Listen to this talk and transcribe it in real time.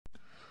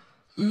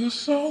This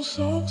sounds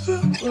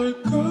something like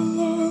a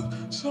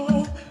love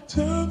song.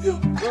 Tell you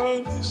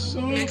got me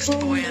so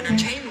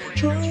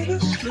trying to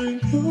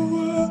string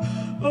you up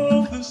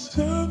on this.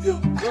 Tell you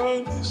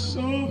got me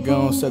so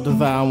Go on, set the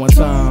vibe one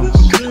time.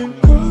 Tell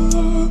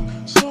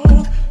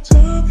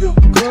you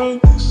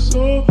got me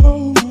so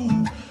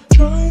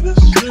trying to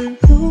string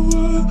you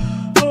up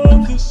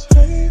on this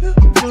hater.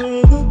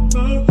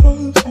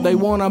 They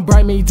wanna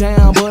break me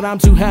down, but I'm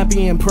too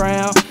happy and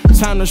proud.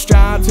 Time to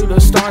strive to the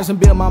stars and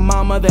build my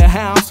mama their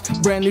house.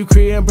 Brand new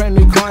crib, brand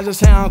new cars, that's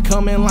how I'm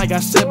coming. Like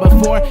I said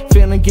before,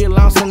 finna get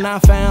lost and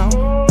not found.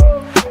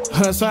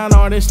 Hustling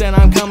artist and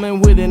I'm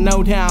coming with it,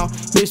 no doubt.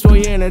 Bitch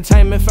boy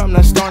entertainment from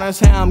the start,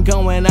 that's how I'm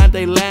going out.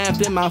 They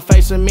laughed in my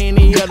face for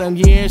many of them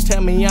years.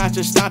 Tell me I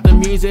should stop the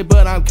music,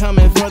 but I'm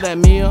coming for that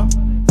meal.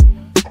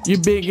 Your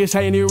biggest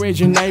hater is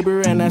your neighbor,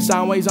 and that's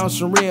always on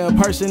some real.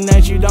 Person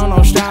that you don't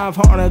know strive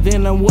harder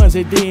than the ones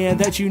that did,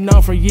 that you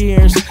know for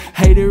years.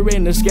 Hater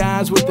in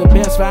disguise with the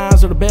best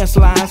vibes or the best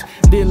lies.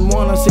 Didn't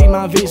wanna see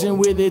my vision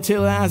with it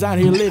till I was out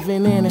here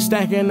living in and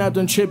stacking up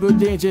them triple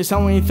digits.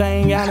 Only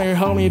thing out here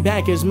hold me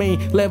back is me.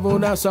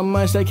 Leveled up so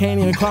much they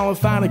can't even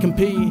qualify to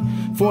compete.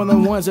 For the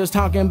ones that's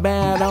talking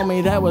bad on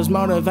me, that was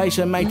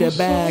motivation, make that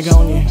bag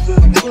on you.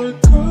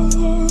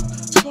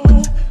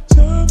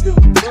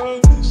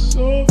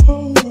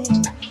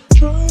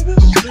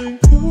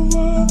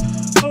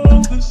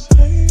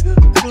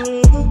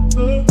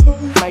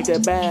 Make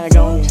that bag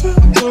on you.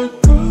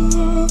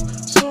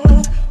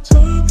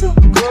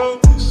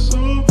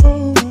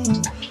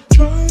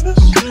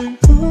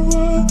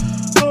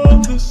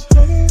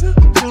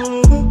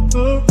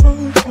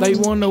 They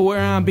wonder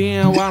where I've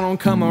been, why I don't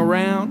come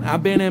around.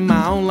 I've been in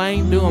my own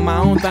lane, doing my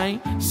own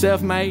thing.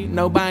 Self-made,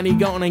 nobody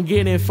gonna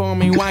get it for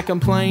me. Why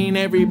complain?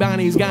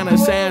 Everybody's got a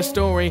sad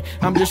story.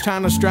 I'm just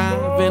trying to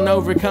strive and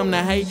overcome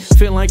the hate.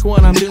 Feel like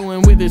what I'm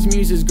doing with this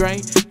music's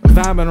great.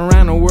 Vibing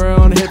around the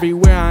world,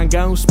 everywhere I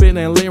go.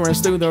 Spitting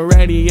lyrics through the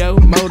radio.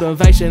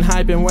 Motivation,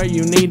 hyping where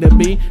you need to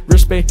be.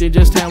 Respected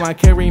just how I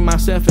carry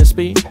myself and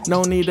speak.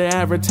 No need to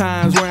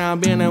advertise where I've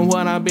been and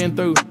what I've been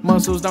through.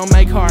 Muscles don't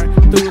make heart.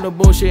 Through the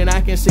bullshit I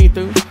can see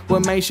through.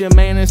 What makes you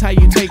man is how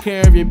you take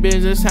care of your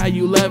business. How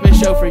you love and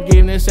show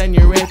forgiveness and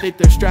your ethic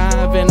to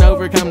strive and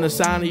overcome the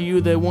side of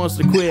you that wants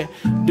to quit.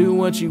 Do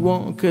what you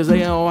want, cause they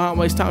don't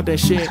always talk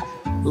that shit.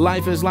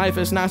 Life is life,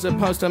 it's not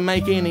supposed to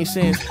make any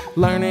sense.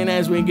 Learning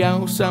as we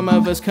go, some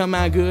of us come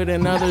out good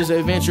and others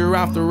adventure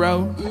off the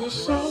road.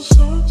 This sounds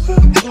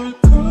something like